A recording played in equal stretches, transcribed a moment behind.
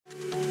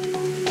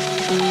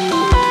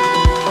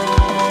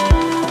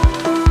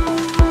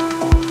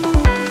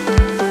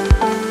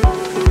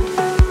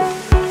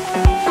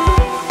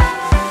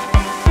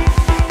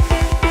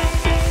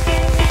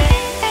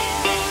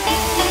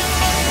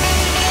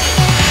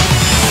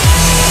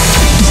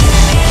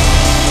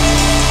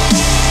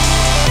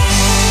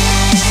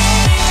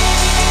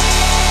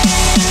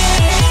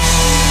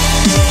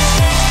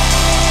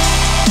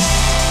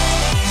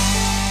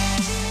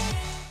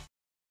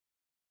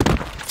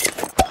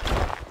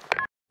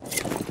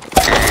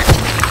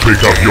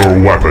Pick up your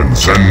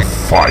weapons and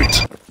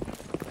fight.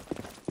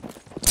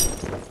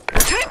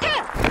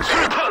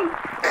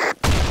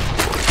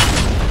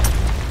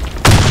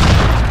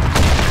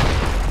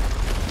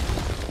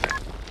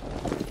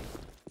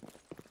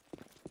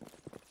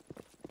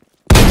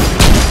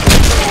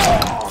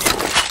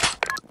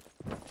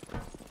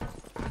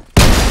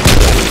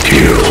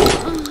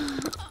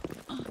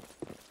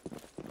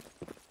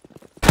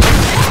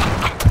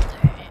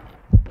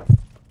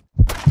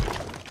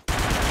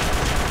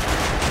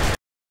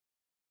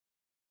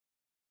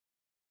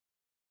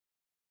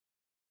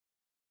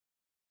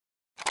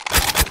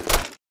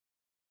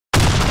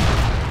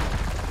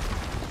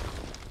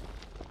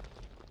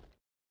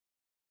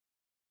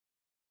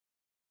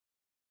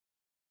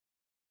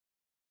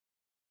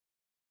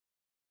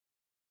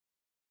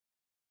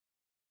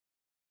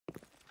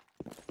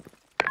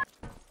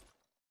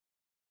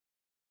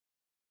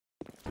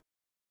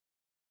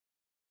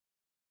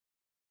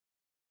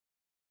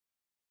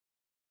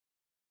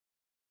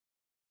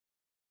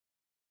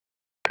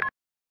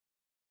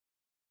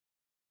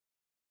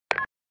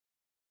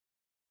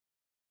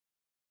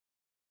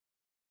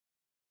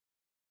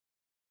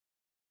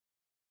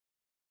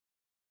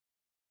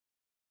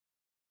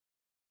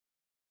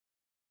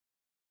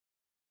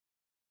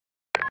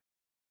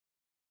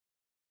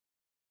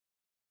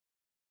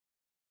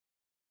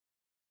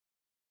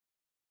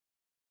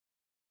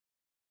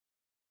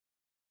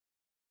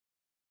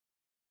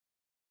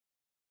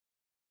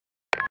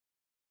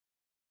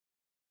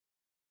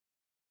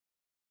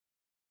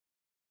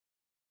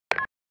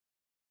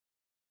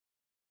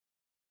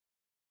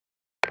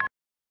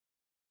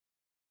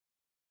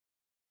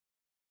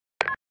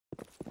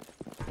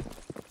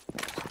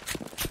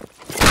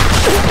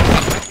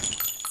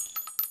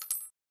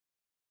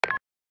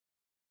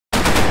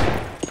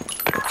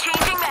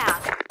 Changing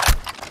map.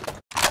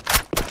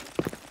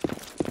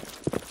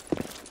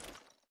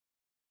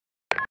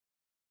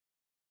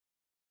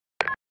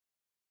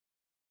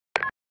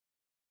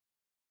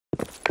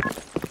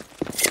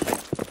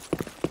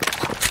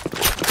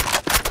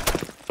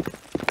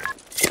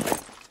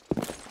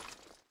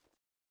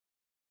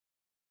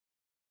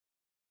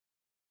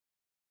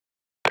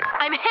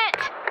 I'm hit!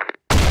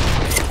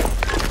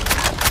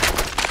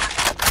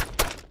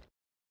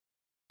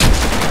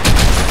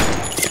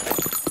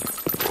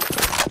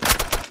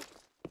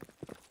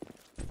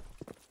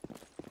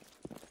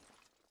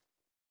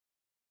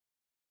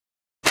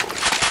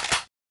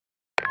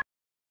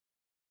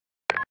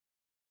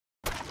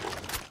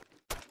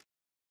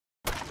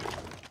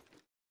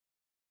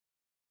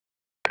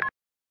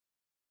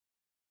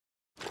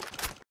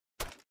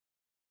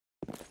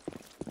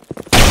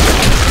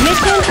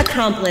 Mission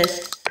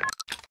accomplished.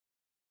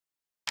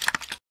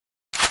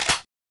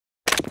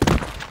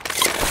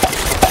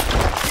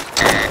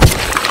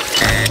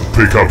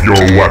 Pick up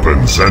your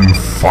weapons and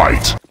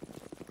fight.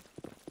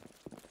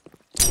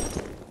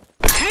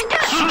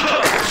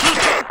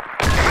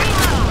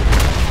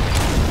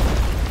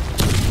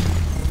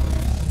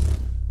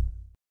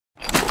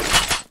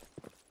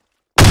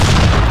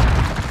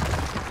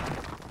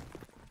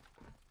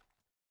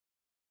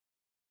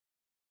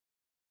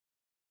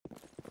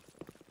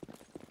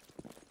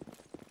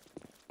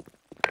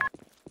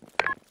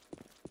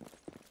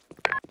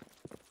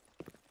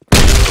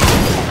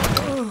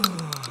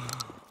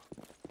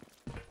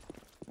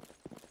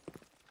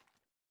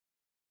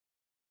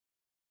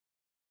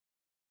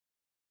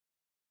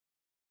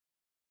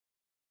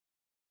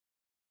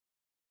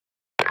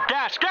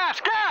 Gas!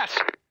 Gas! Gas!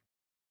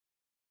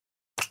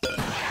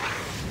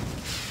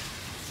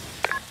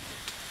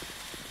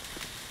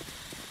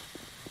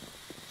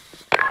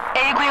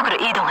 A 구역으로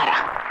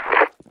이동하라.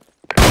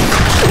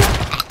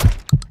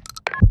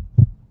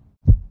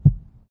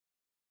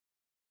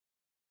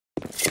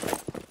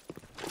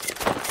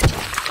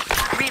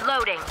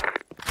 Reloading.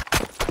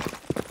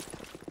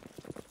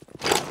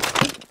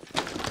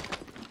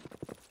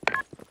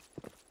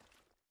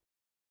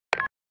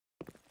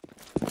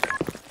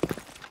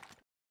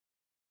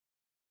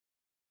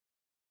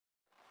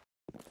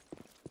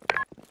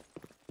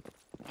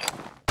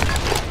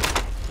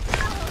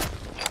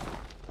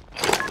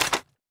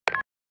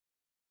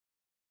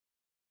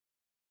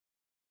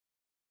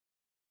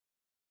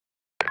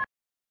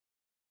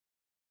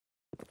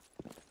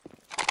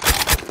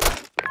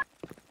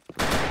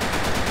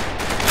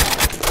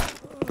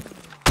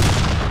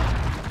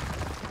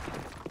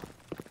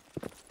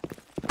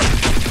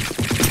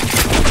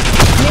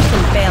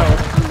 Mission failed.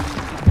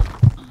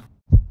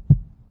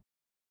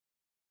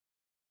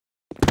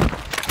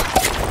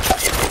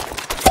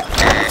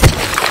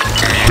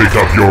 Pick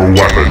up your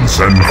weapons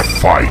and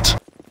fight.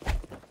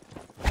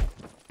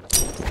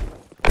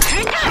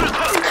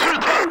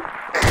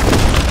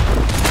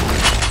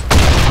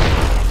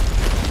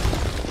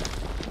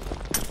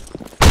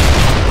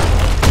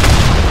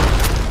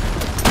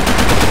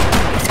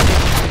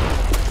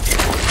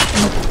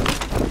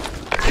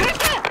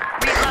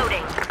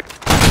 Reloading.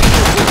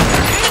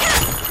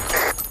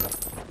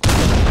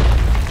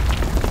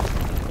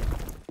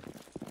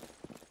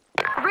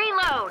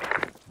 Reload.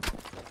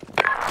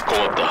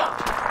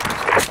 고맙다.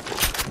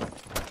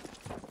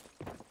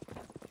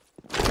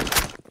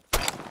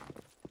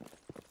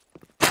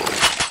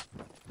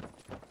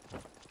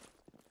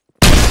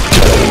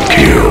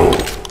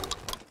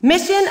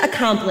 Mission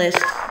accomplished.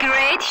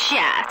 Great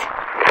shot.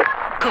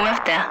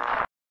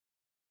 고맙다.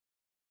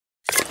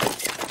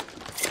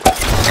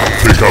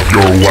 Pick up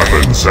your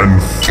weapons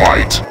and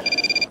fight.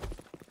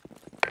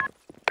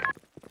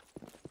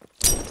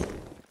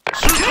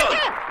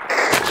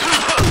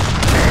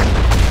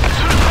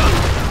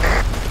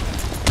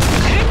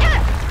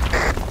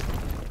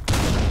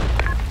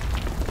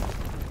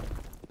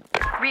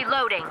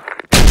 Reloading.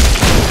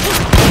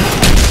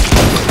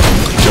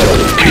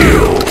 Double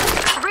kill.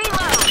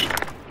 Reload.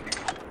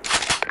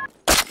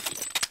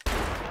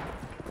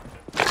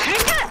 I'm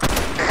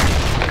reloading.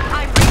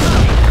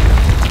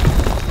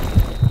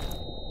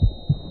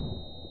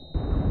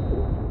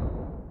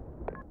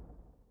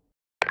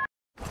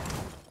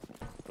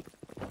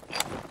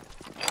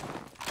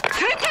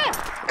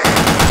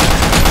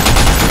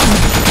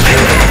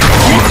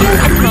 Mission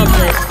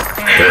accomplished.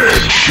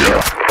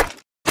 Headshot.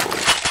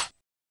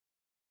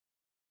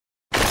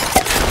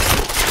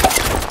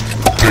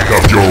 Pick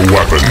up your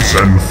weapons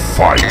and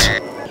fight.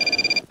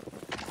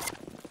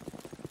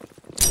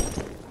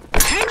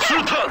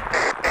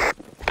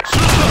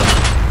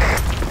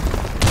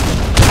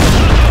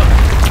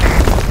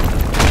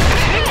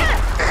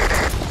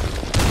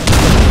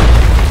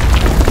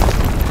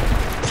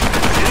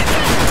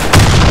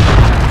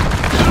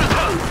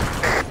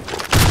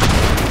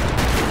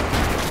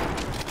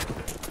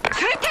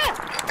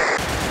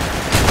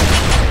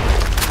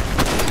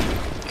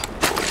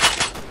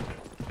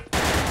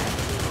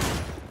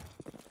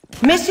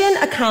 Mission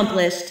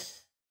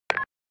accomplished.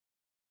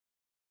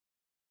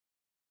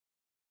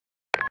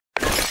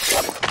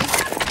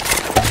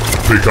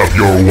 Pick up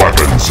your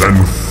weapons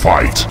and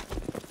fight.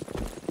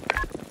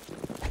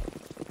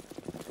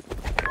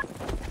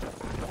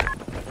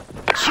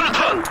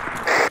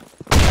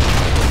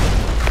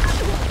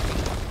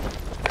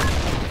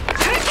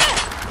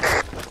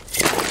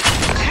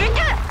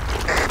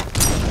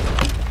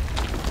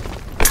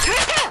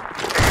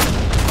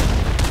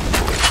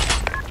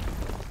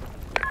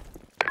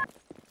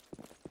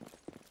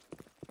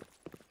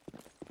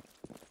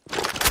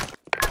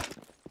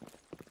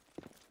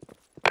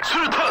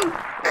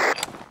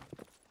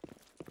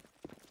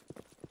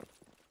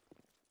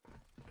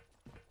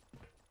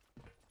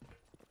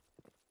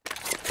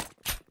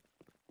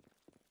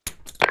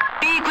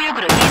 B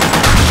구역으로 이동.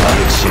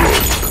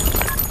 Excellent.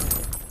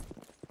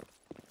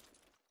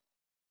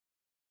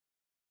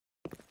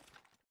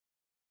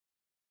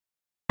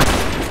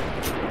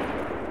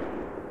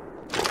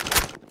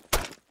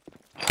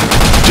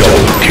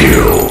 Double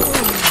kill.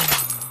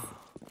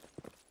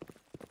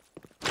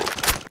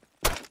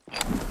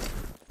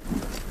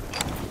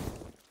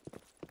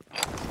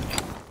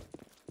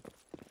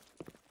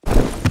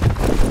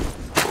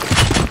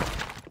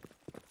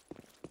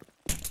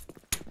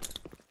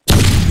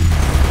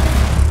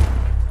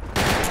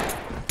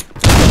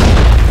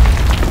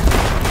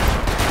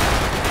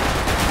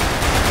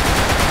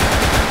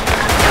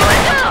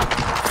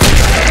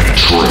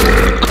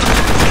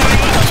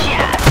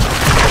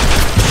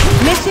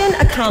 Mission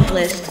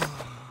accomplished.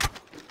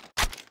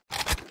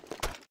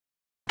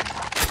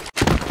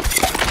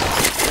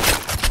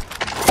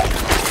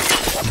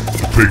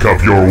 Pick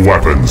up your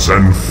weapons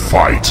and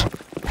fight.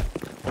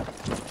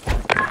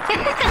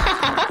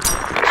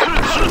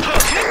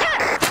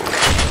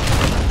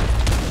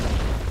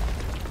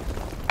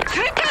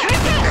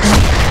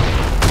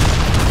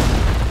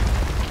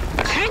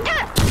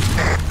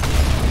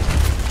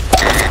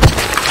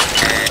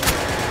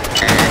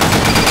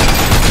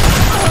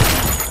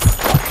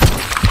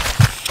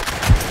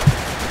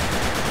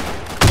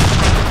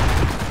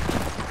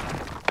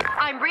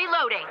 I'm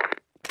reloading.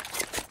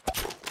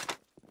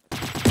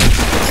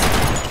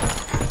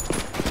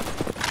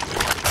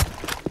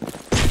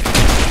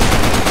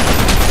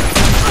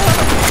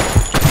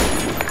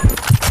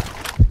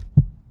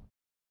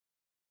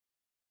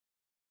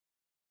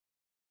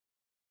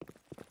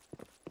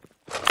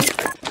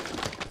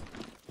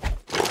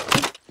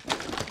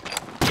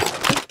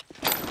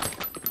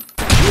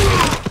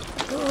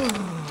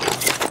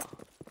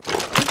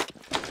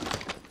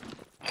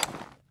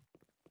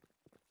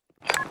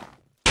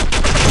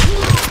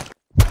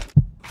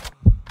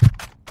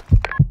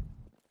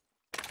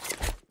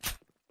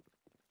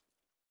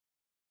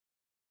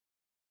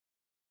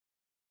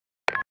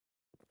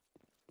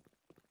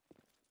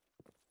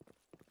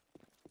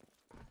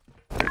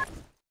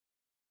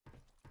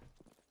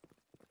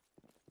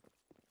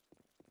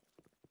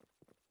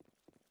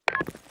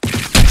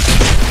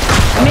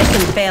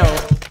 Mission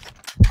failed.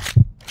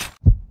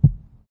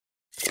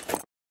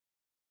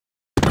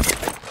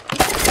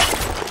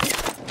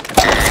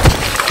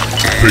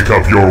 Pick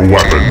up your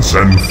weapons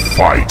and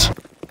fight.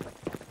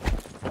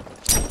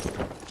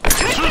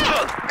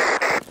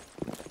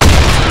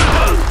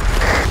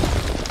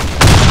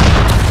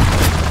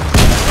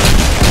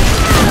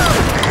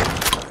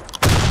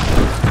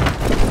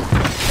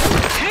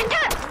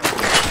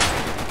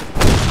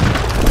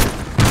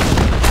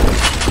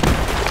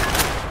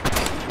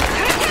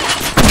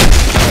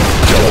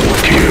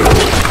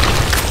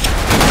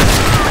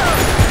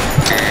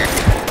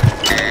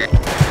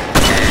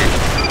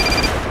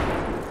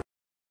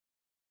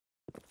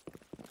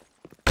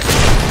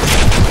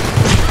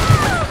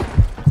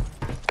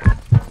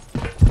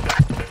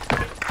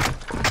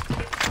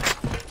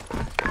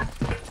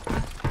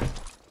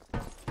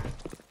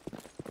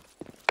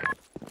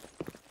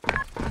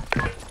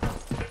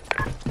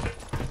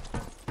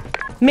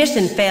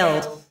 Mission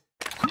failed.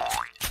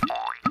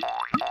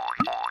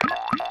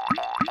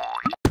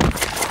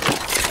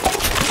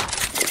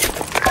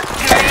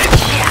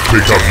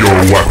 Pick up your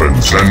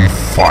weapons and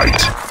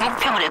fight.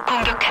 목표물을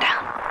공격해라.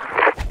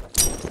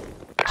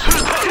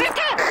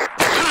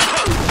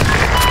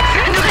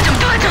 누가 좀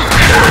도와줘.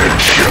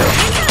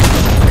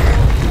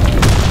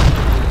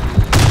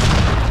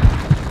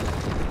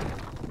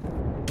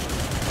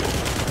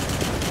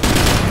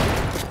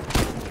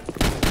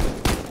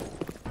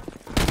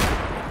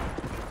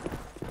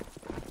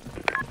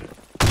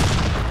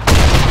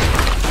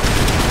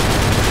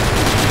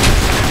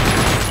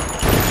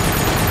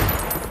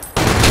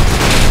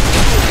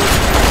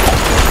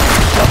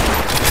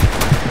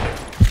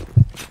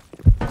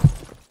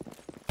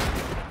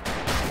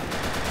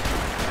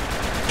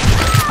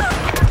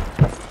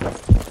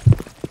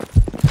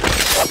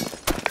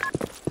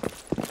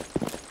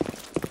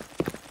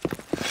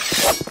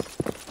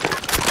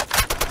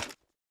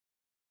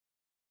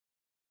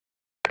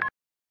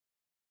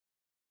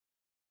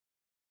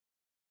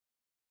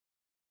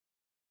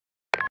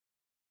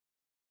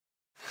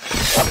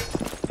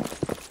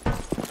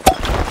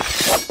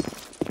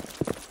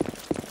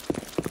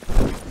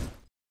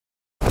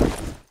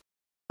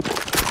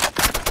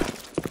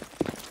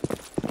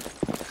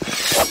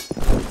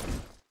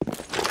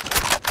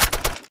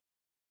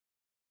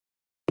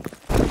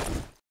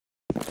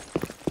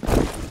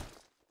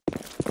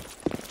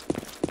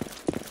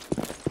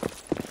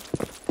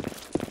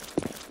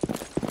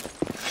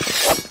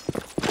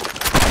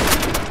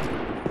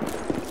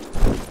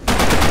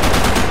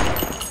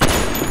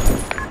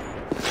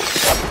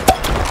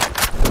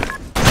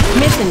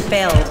 Mission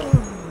failed.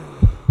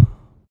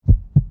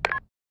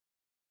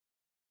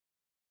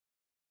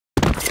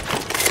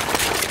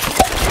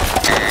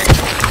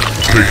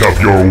 Pick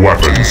up your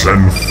weapons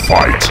and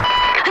fight.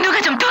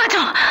 누가 좀 도와줘.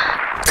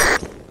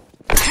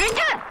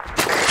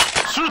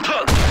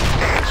 수탄!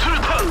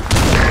 수탄!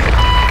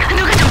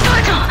 누가 좀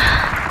도와줘.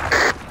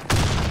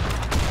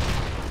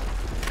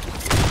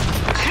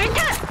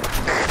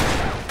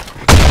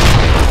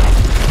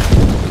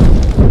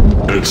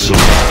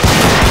 Excellent.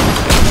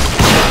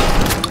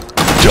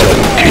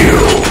 Double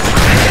kill.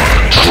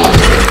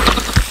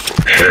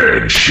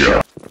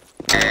 Headshot.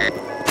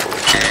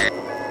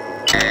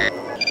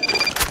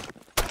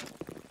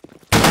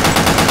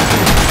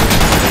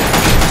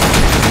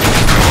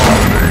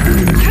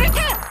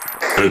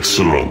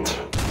 Excellent.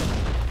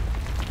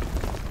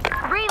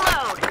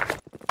 Reload.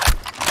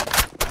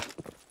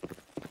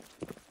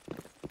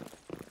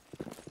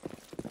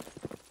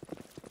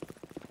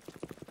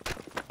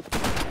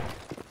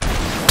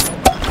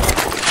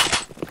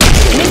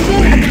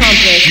 Mission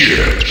accomplished.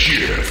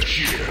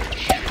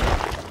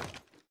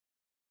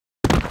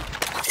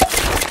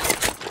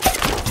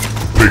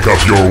 Pick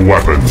up your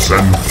weapons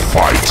and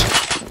fight.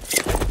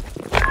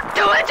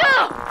 도와줘.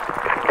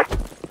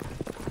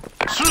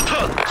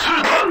 수탄!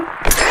 수탄!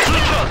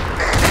 수탄!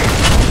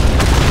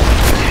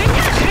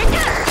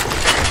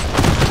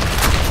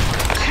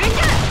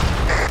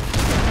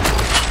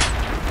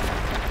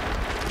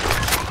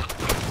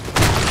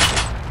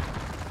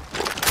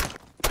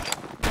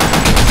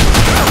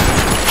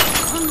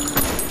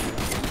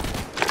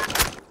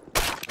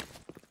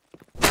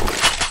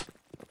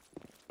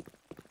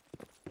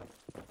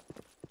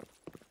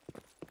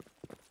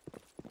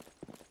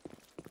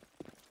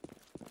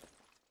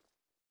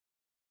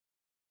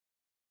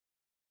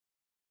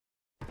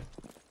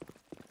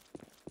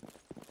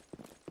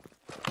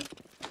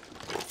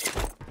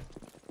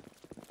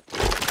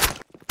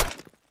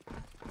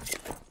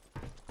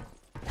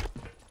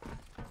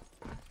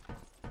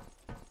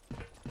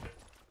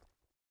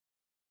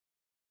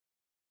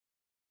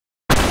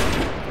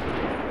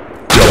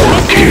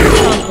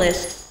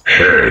 Accomplished.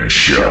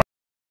 Headshot.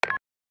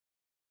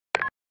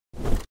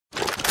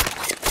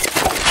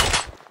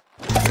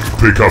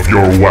 Pick up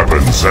your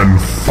weapons and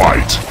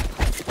fight.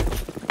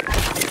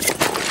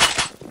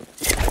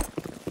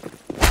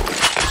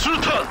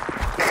 수탄!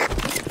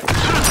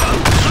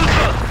 수탄!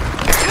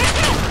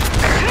 수탄!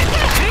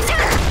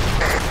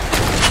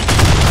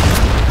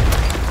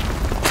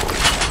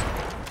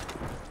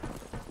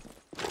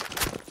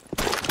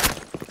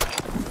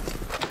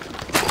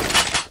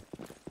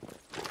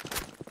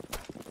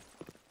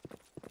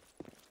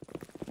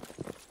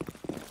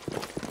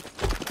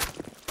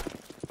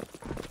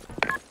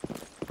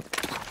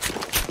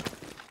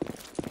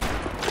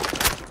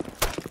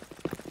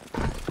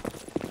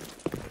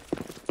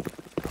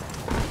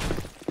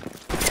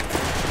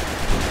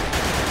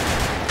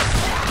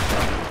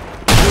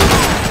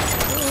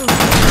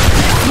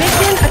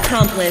 Mission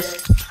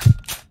accomplished.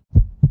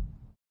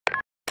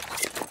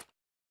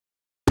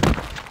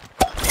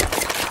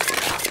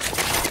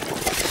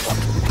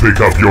 Pick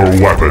up your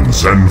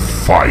weapons and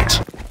fight.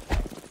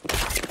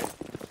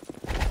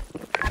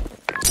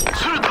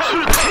 수탄!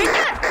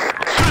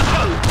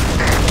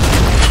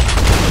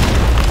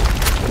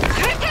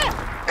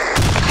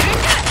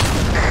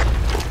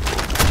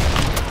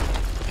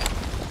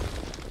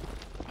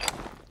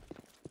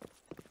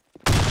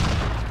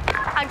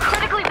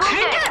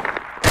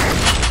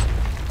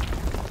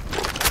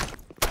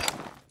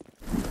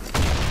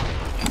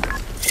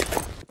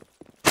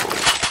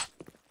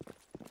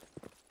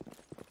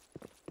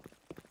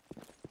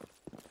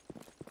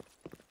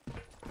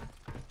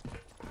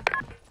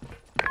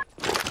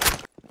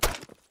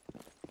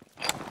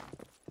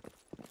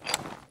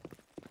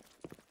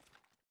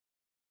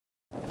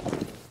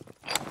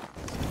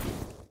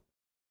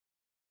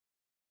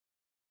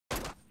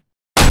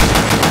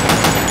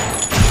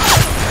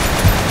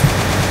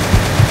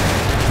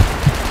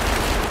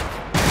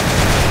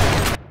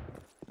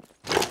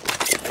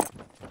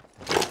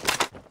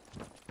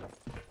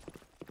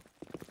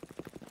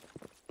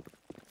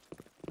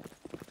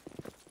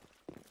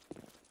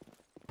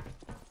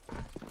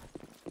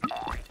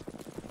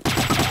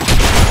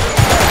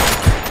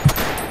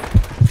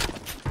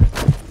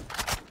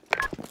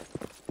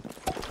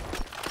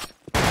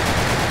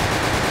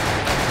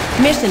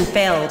 Mission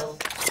failed.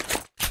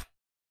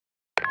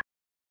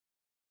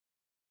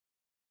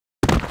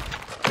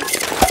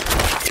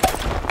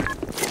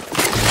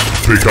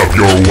 Pick up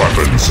your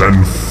weapons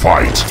and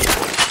fight.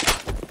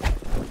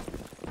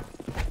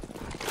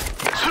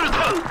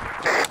 수류탄!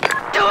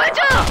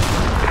 도와줘!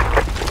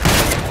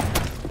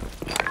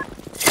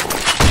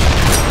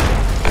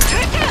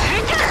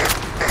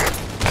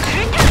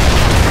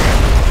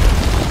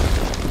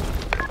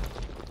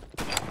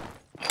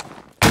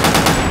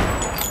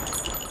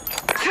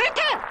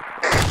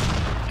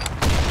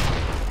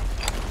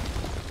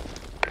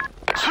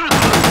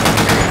 술탄!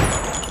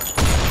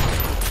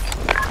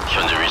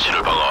 현재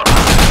위치를 방어하라.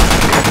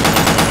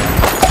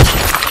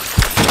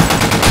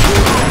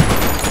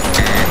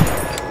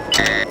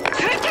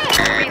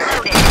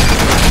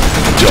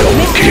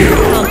 Mission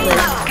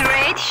accomplished.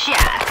 Great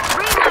shot.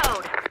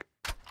 Reload.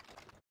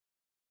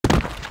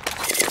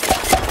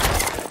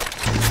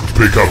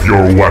 Pick up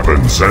your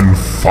weapons and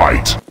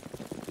fight.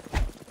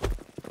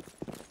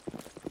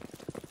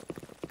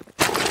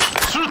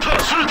 수류탄!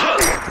 수류탄!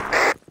 수류탄!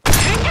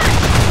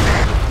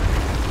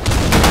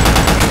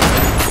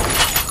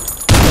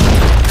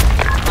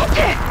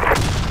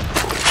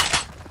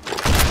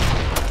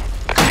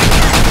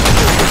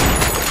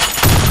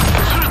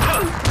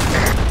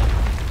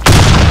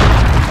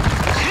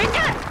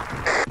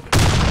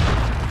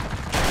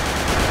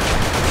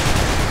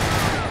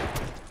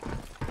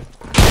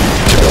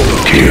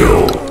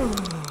 Kill.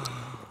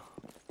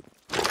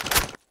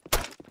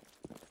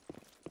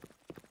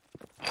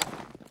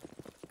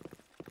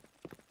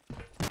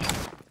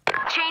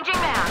 Changing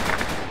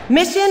map.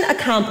 Mission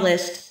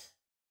accomplished.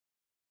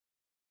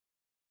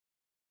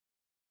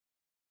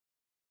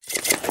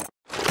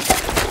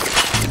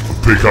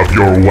 Pick up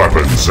your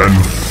weapons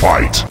and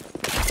fight.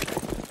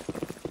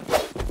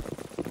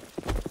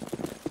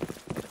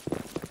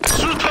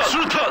 수류탄!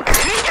 수류탄!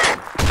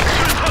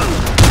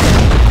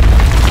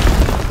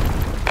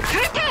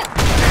 수류탄!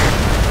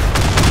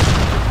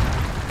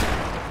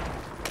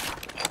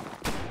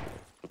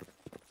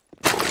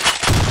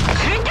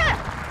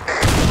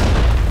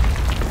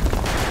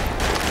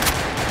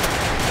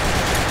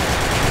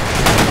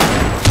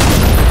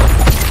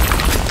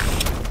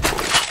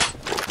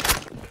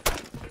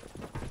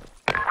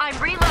 I'm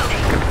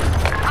reloading.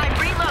 I'm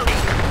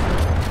reloading.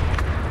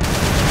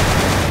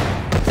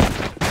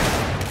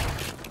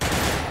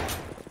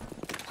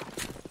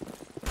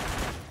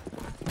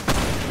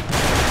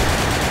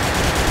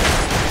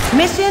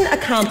 Mission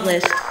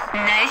accomplished.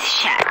 Nice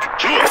shot.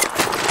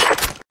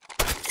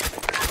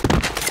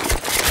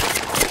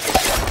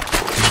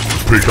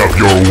 Pick up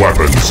your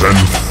weapons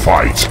and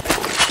fight.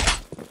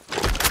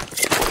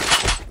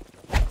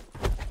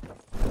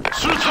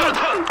 수류탄!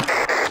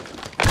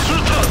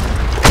 수류탄!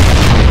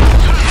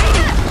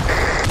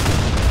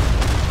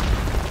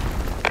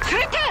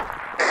 술탄!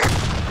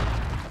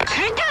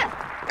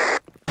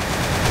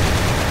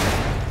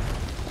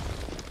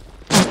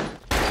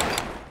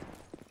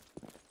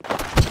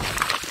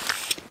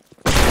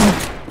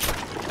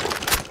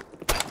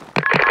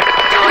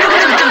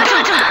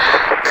 술탄!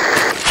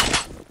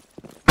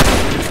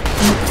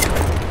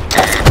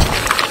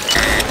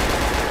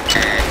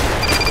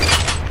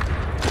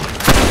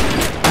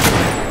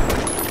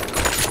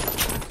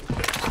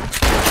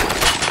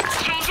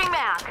 Changing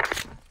map.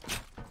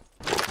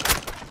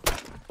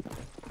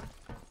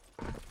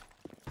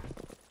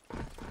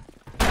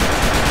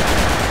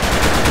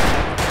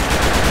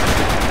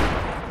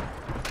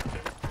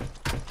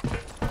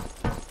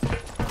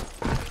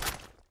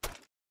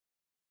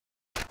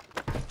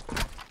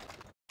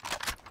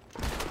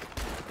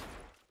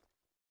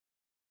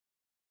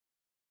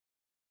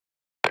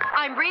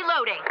 I'm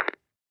reloading.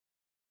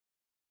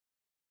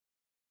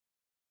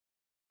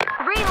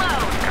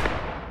 Reload.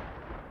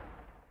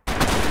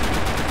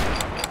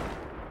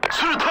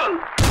 수류탄!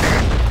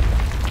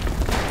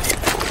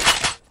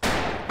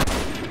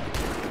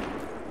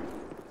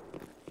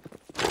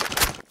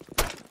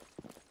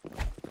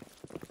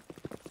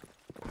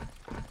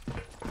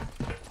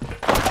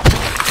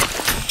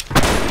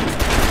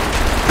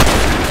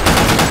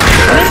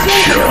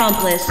 Mission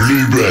accomplished.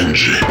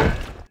 Revenge.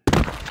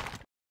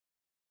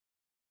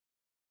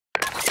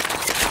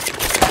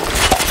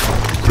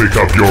 Pick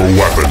up your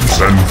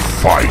weapons and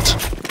fight.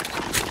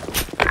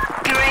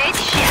 Great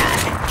shot.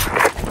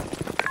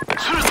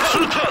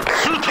 수류탄!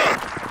 수류탄!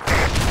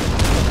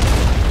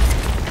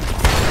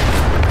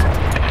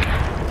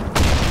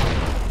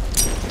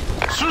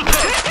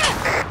 수류탄!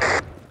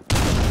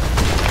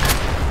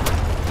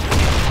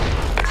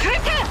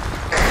 술탄!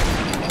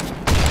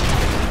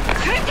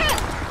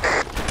 술탄!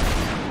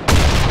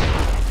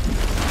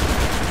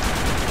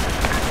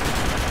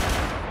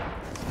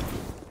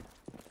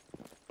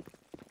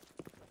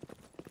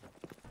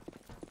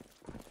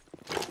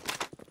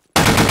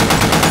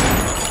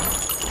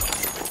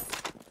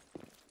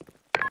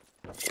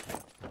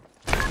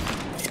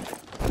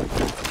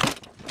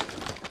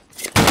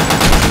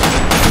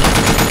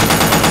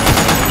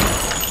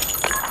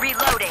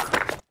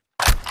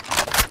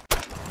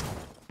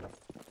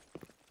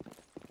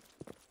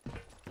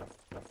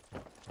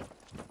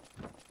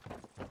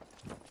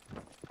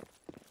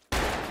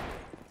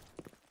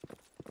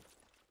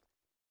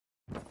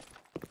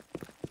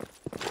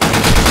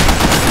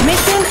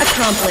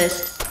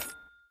 accomplished.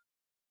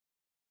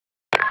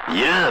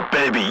 Yeah,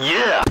 baby,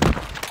 yeah.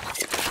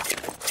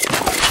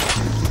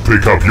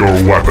 Pick up your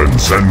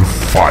weapons and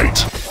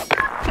fight.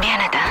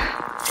 미안하다.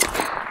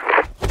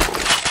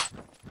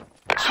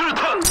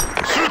 수류탄!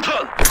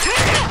 수류탄!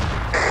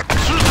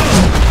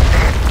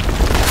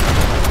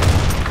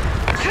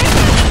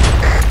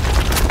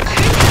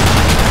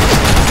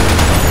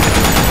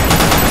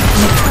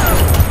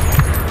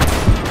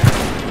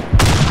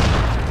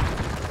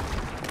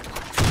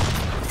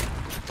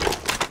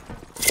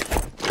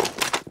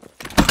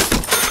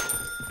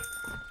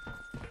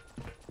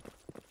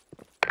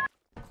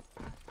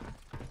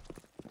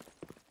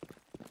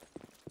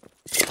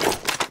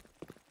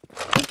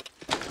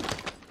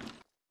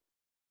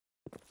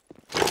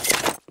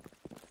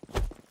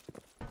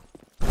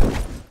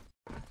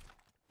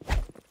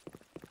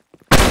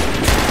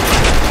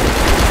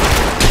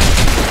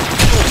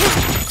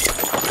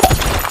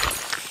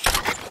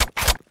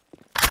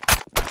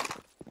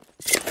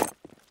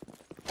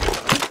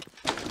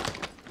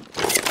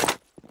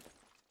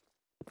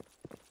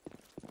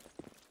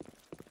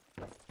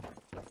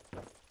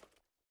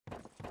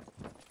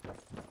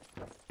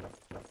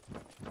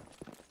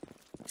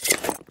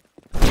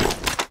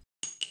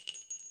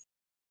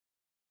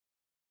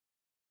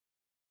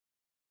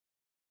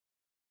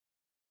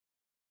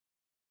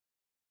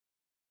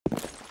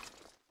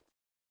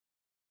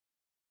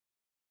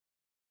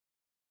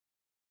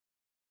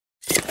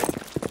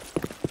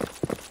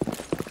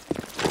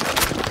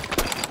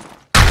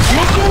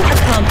 Mission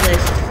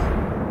accomplished.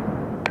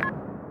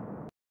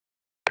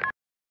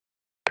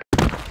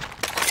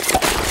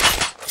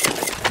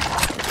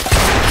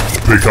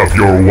 Pick up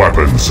your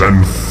weapons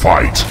and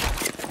fight.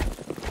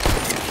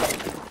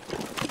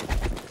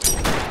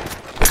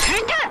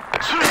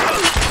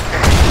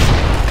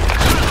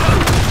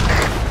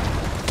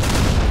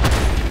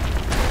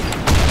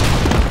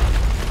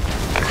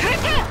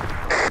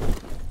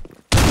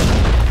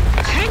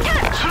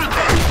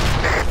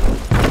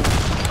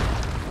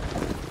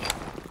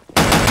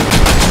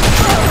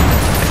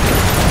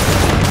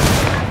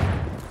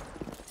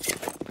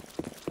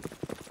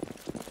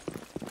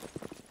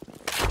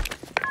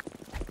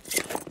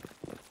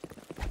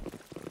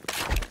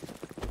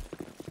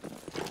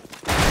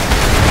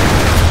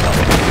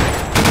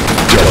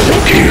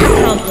 Mission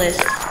accomplished.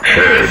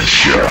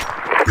 Headshot.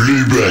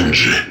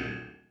 Revenge.